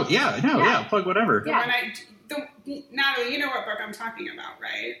 Oh, yeah. No, yeah. Plug whatever. Yeah. Natalie, you know what book I'm talking about,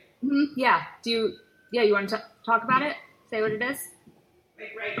 right? Mm-hmm. Yeah. You want to talk about it? Say what it is?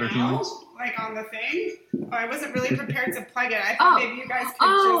 Right now? On the thing? Oh, I wasn't really prepared to plug it. I thought maybe you guys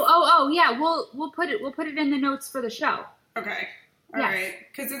could yeah. We'll put it in the notes for the show. Okay. All right.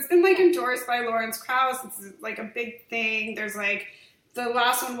 Because it's been endorsed by Lawrence Krauss. It's a big thing. There's the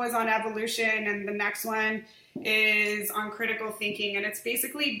last one was on evolution, and the next one is on critical thinking. And it's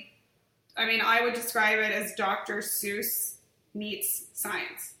basically, I would describe it as Dr. Seuss meets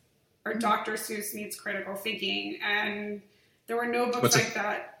science, or Dr. Seuss meets critical thinking. And there were no books like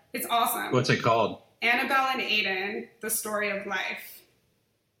that. It's awesome. What's it called? Annabelle and Aiden, The Story of Life.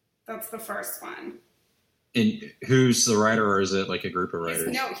 That's the first one. And who's the writer, or is it a group of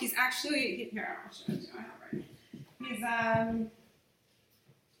writers? He's actually, here, I'll show you. I have it right. He's,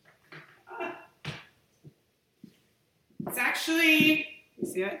 it's actually, you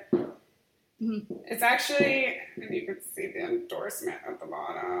see it? Mm-hmm. It's actually, and you can see the endorsement at the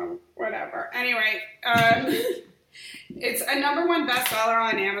bottom, whatever. Anyway, it's a #1 bestseller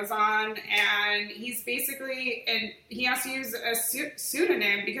on Amazon, and he's basically, and he has to use a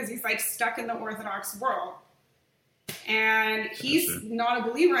pseudonym because he's stuck in the Orthodox world. And he's not a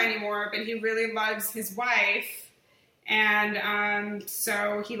believer anymore, but he really loves his wife. And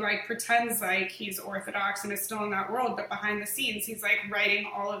so he pretends he's Orthodox and is still in that world, but behind the scenes he's writing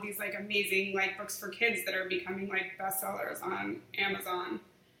all of these amazing books for kids that are becoming bestsellers on Amazon.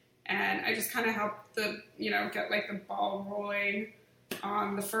 And I just kind of helped get the ball rolling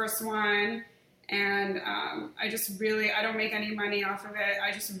on the first one. And I don't make any money off of it.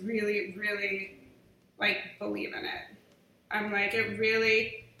 I just really, really believe in it. I'm it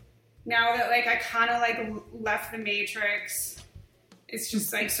really, now that I kind of left the Matrix, it's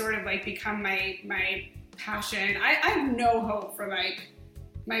just sort of become my passion. I have no hope for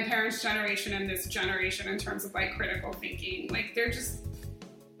my parents' generation and this generation in terms of critical thinking. They're just,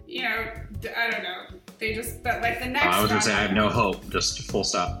 I don't know. They just, but the next I was going to say I have no hope, just full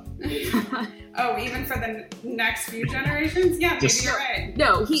stop. Oh, even for the next few generations? Yeah, maybe you're right.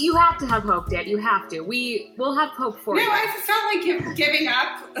 No, you have to have hope, Dad. You have to. We'll have hope for you. No, I felt giving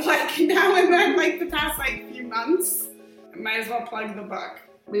up, now and then, the past, few months. Might as well plug the book.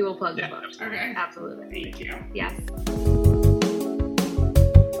 We will plug the book. Okay. Absolutely. Thank you. Yes.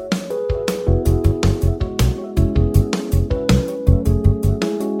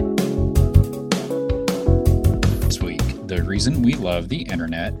 reason we love the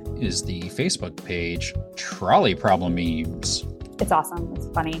internet is the Facebook page Trolley Problem Memes. It's awesome. It's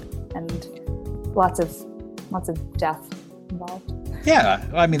funny and lots of death involved. Yeah,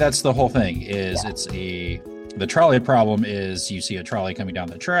 I mean that's the whole thing. The trolley problem is you see a trolley coming down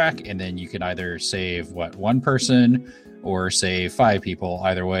the track, and then you can either save one person or save 5 people.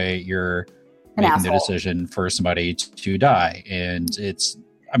 Either way, you're making the decision for somebody to die, and it's,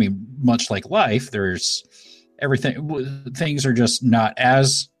 I mean, much like life, there's everything. Things are just not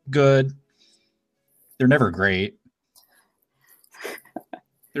as good. They're never great.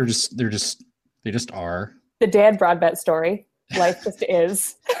 They just are. The Dan Broadbent story. Life just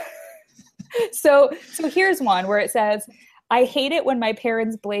is. So here's one where it says, I hate it when my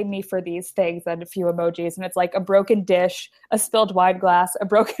parents blame me for these things, and a few emojis, and it's like a broken dish, a spilled wine glass, a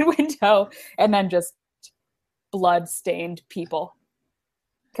broken window, and then just blood-stained people.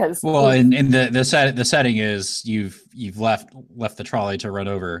 And the setting is you've left the trolley to run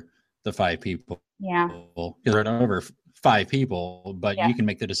over the 5 people. Yeah. You run over 5 people, but you can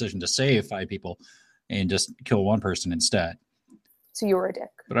make the decision to save 5 people and just kill 1 person instead. So you were a dick.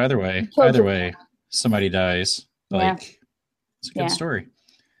 But either way, somebody dies. It's a good story.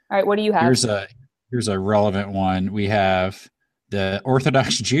 All right, what do you have? Here's a relevant one. We have the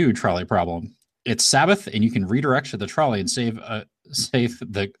Orthodox Jew trolley problem. It's Sabbath, and you can redirect to the trolley and save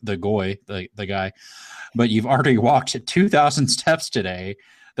the goy, the guy. But you've already walked 2,000 steps today.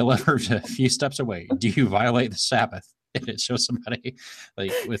 The lever's a few steps away. Do you violate the Sabbath? And it shows somebody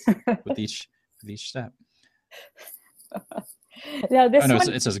like with each step. No,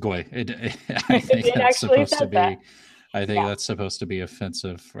 it says goy. I think that's supposed to be. That. I think that's supposed to be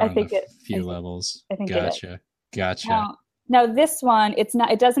offensive on a few levels. I think Gotcha. Now this one, it's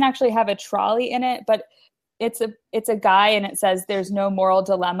not. It doesn't actually have a trolley in it, but it's a guy, and it says there's no moral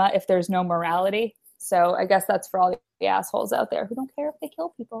dilemma if there's no morality. So I guess that's for all the assholes out there who don't care if they kill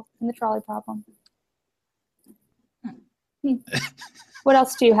people in the trolley problem. What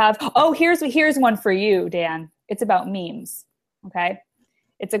else do you have? Oh, here's one for you, Dan. It's about memes. Okay,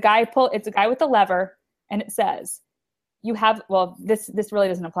 it's a guy with a lever, and it says, "You have." Well, this really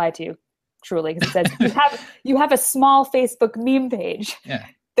doesn't apply to you, truly, because it says you have a small Facebook meme page. Yeah.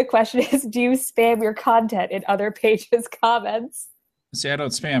 The question is, do you spam your content in other pages' comments? See, I don't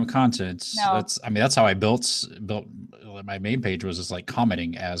spam content. No. That's how I built my main page, was just like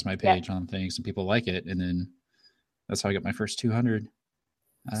commenting as my page on things, and people like it, and then that's how I got my first 200.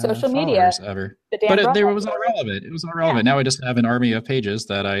 Social media ever. But it was all relevant. It was all relevant. Now I just have an army of pages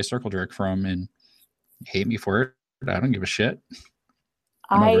that I circle jerk from, and hate me for it. I don't give a shit.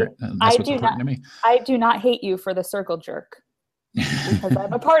 I do not hate you for the circle jerk because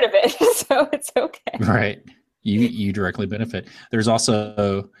I'm a part of it, so it's okay. Right. You directly benefit. There's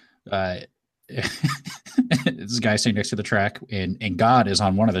also this guy sitting next to the track, and God is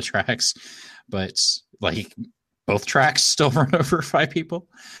on one of the tracks, but like both tracks still run over 5 people.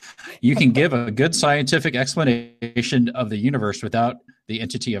 You can give a good scientific explanation of the universe without the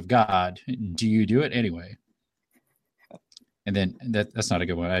entity of God. Do you do it anyway? And then that's not a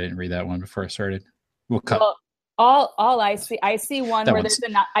good one. I didn't read that one before I started. We'll cut. Well, all I see one that where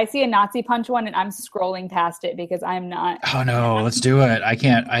I see a Nazi punch one, and I'm scrolling past it because I'm not. Oh no, let's do it. I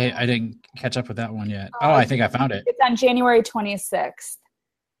can't. I didn't catch up with that one yet. I think I found it. It's on January 26th,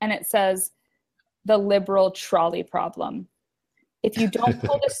 and it says the liberal trolley problem. If you don't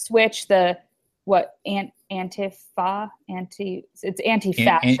pull the switch, it's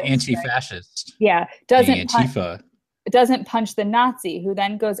anti-fascist. Anti-fascist. Right? Yeah, doesn't punch the Nazi, who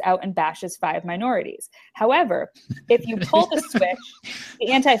then goes out and bashes 5 minorities. However, if you pull the switch,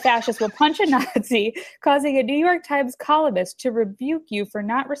 the anti-fascist will punch a Nazi, causing a New York Times columnist to rebuke you for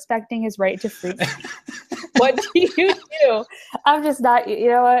not respecting his right to free speech. What do you do? I'm just not.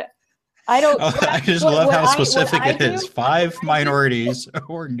 You know what? I don't. I just love how specific it is. 5 minorities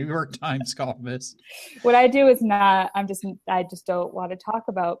or New York Times columnists. What I do is not. I just don't want to talk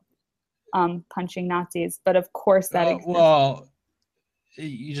about punching Nazis, but of course that exists. Well,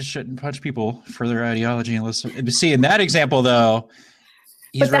 you just shouldn't punch people for their ideology unless. See, in that example, though,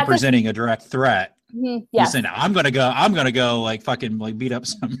 he's representing a direct threat. Yes. He's saying, "I'm gonna go like fucking like beat up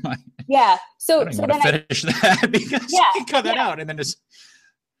somebody." Yeah. So I don't want to finish that because you cut that out, and then just.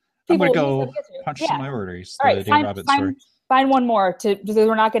 I'm going to go punch some minorities. All right, find one more because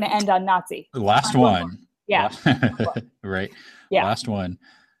we're not going to end on Nazi. The last one. Yeah. Right. Yeah. Last one.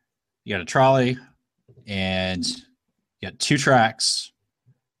 You got a trolley and you got 2 tracks.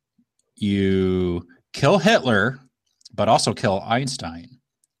 You kill Hitler, but also kill Einstein.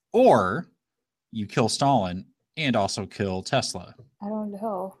 Or you kill Stalin and also kill Tesla. I don't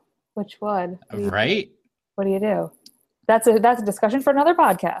know. Which one? Right? What do you do? That's a discussion for another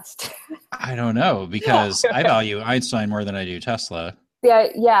podcast. I don't know, because I value Einstein more than I do Tesla.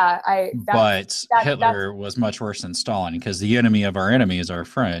 But Hitler was much worse than Stalin, because the enemy of our enemy is our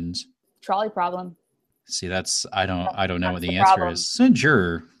friend. Trolley problem. See, I don't know what the answer problem is. Send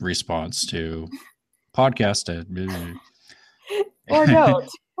your response to podcast or don't.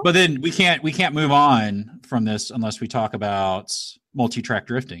 But then we can't move on from this unless we talk about multi-track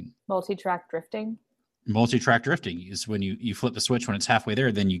drifting. Multi-track drifting is when you flip the switch when it's halfway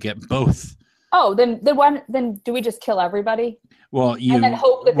there, then you get both. Oh, then do we just kill everybody? Well, and then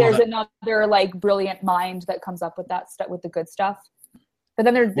hope that there's another like brilliant mind that comes up with that stuff, with the good stuff. But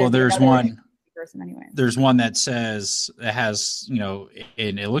then there's one person anyway. There's one that says it has,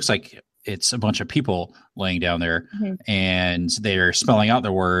 and it looks like it's a bunch of people laying down there, and they're spelling out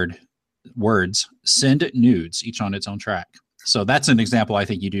the words "send nudes," each on its own track. So that's an example. I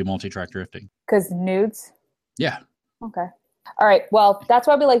think you do multi-track drifting. Because nudes. Yeah. Okay. All right. Well, that's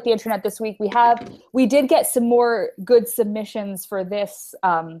why we like the internet this week. We did get some more good submissions for this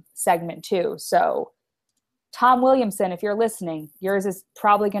segment too. So Tom Williamson, if you're listening, yours is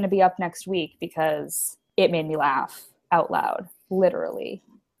probably going to be up next week because it made me laugh out loud, literally.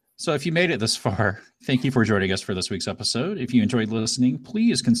 So if you made it this far, thank you for joining us for this week's episode. If you enjoyed listening,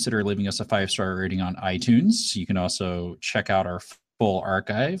 please consider leaving us a 5-star rating on iTunes. You can also check out our full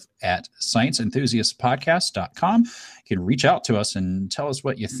archive at scienceenthusiastpodcast.com. You can reach out to us and tell us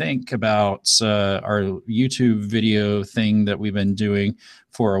what you think about our YouTube video thing that we've been doing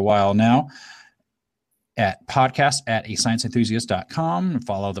for a while now at podcast@ascienceenthusiast.com.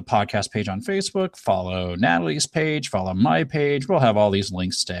 Follow the podcast page on Facebook, follow Natalie's page, follow my page. We'll have all these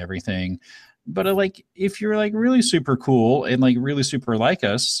links to everything. But if you're really super cool and really super like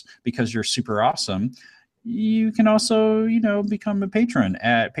us because you're super awesome, you can also, become a patron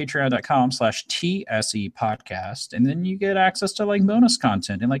at patreon.com/tSE podcast. And then you get access to bonus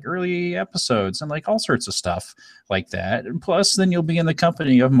content and early episodes and all sorts of stuff like that. And plus, then you'll be in the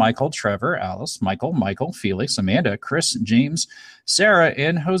company of Michael, Trevor, Alice, Michael, Felix, Amanda, Chris, James, Sarah,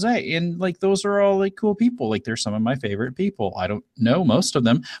 and Jose. And those are all cool people. They're some of my favorite people. I don't know most of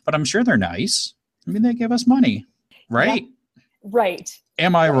them, but I'm sure they're nice. I mean, they give us money, right? Yeah. Right.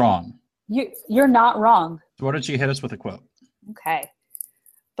 Am I wrong? You're not wrong. So why don't you hit us with a quote? Okay.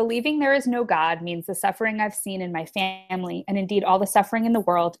 Believing there is no God means the suffering I've seen in my family, and indeed all the suffering in the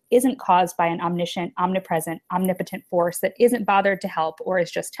world, isn't caused by an omniscient, omnipresent, omnipotent force that isn't bothered to help or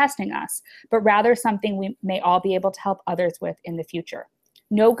is just testing us, but rather something we may all be able to help others with in the future.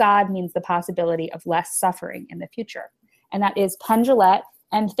 No God means the possibility of less suffering in the future. And that is Penn Jillette.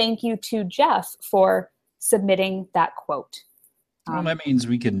 And thank you to Jeff for submitting that quote. Well, that means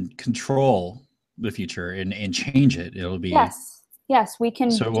we can control the future and change it. It'll be yes, we can.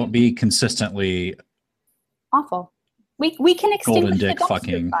 So it won't be consistently awful. We can extinguish golden dick the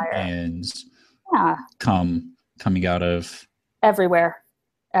fucking fire. And coming out of everywhere,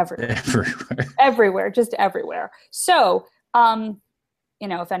 just everywhere. So,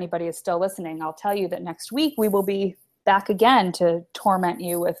 if anybody is still listening, I'll tell you that next week we will be back again to torment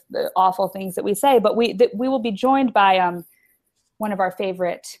you with the awful things that we say. But we will be joined by one of our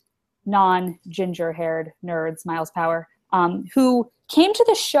favorite non-ginger-haired nerds, Miles Power, who came to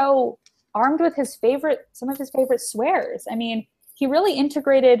the show armed with some of his favorite swears. I mean, he really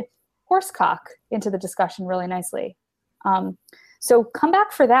integrated horsecock into the discussion really nicely. So come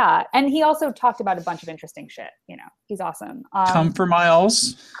back for that. And he also talked about a bunch of interesting shit. He's awesome. Come for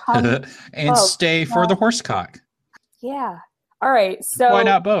Miles and stay for the horsecock. Yeah. All right. So why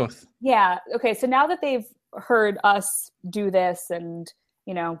not both? Yeah. Okay. So now that they've heard us do this and,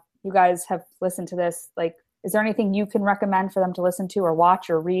 you guys have listened to this, is there anything you can recommend for them to listen to or watch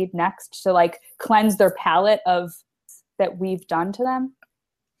or read next to cleanse their palate of that we've done to them?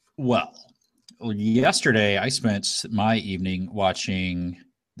 Well, yesterday I spent my evening watching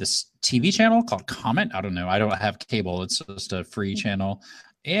this TV channel called Comet. I don't know. I don't have cable. It's just a free channel.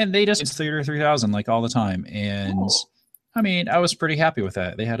 And they just Theater 3000 all the time. And I mean, I was pretty happy with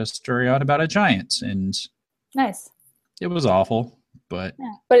that. They had a story on about a giant and nice. It was awful, but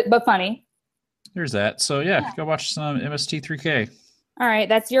but funny. There's that. So go watch some MST3K. All right,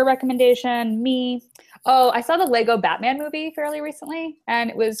 that's your recommendation. Me. Oh, I saw the Lego Batman movie fairly recently, and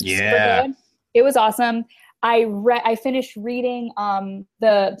it was super good. It was awesome. I finished reading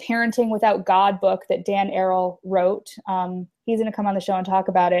the Parenting Without God book that Dan Arel wrote. He's going to come on the show and talk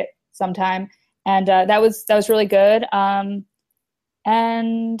about it sometime, and that was really good. So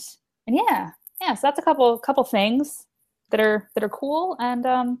that's a couple things that are cool,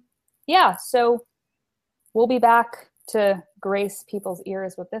 and so we'll be back to grace people's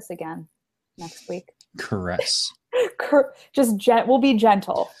ears with this again next week. Caress. We'll be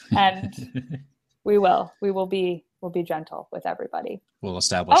gentle, and we'll be gentle with everybody. We'll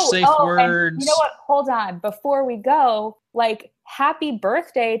establish safe words. And you know what? Hold on. Before we go, happy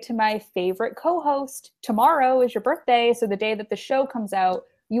birthday to my favorite co-host. Tomorrow is your birthday. So the day that the show comes out,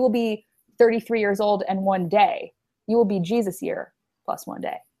 you will be 33 years old and 1 day. You will be Jesus year plus 1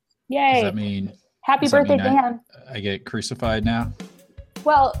 day. Yay. Does that mean happy birthday, Dan? I get crucified now?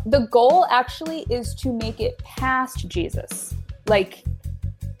 Well, the goal actually is to make it past Jesus. I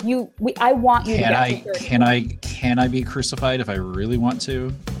want you to get to 30. Can I be crucified if I really want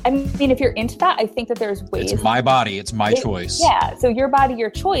to? I mean, if you're into that, I think that there's ways. It's my body. It's my choice. Yeah. So your body,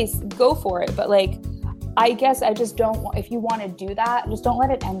 your choice, go for it. But I guess I just don't want, if you want to do that, just don't let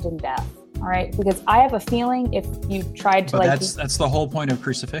it end in death. All right. Because I have a feeling if you tried to that's the whole point of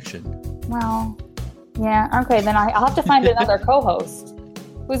crucifixion. Well, yeah. Okay. Then I'll have to find another co-host.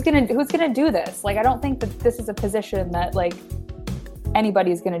 Who's gonna do this? I don't think that this is a position that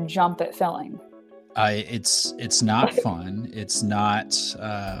anybody's gonna jump at filling. It's not fun. It's not.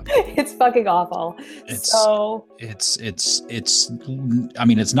 It's fucking awful. It's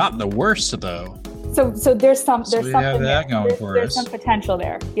not the worst though. So there's something have that going for us. There's some potential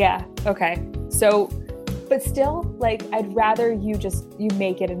there. Yeah. Okay. So, but still, I'd rather you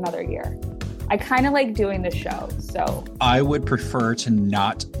make it another year. I kind of like doing this show, so. I would prefer to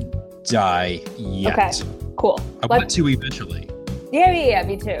not die yet. Okay, cool. I want to eventually. Yeah,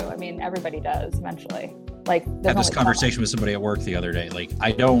 me too. I mean, everybody does eventually. I had this conversation with somebody at work the other day.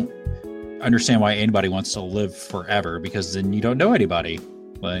 I don't understand why anybody wants to live forever, because then you don't know anybody.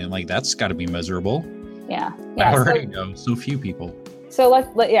 That's got to be miserable. Yeah. I already know so few people. So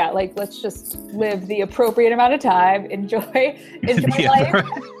let's just live the appropriate amount of time. Enjoy life.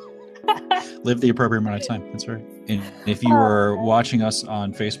 Live the appropriate amount of time. That's right. And if you are watching us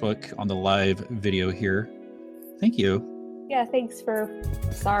on Facebook on the live video here, thank you. Yeah, thanks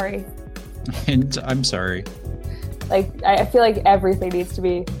sorry. And I'm sorry. I feel like everything needs to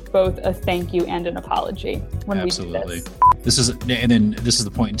be both a thank you and an apology when Absolutely. we do this. This is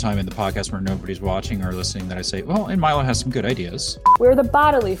the point in time in the podcast where nobody's watching or listening that I say, well, and Milo has some good ideas. We're the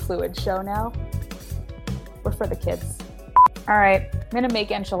bodily fluid show now. We're for the kids. All right, I'm gonna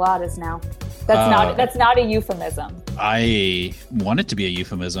make enchiladas now. That's not a euphemism. I want it to be a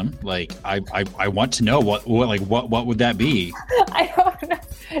euphemism. I want to know what would that be? I don't know.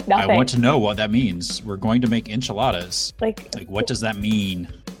 Nothing. I want to know what that means. We're going to make enchiladas. What does that mean?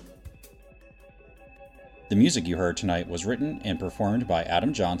 The music you heard tonight was written and performed by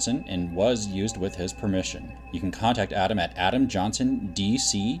Adam Johnson and was used with his permission. You can contact Adam at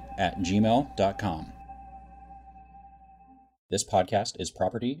adamjohnsondc@gmail.com. This podcast is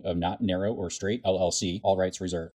property of Not Narrow or Straight LLC, all rights reserved.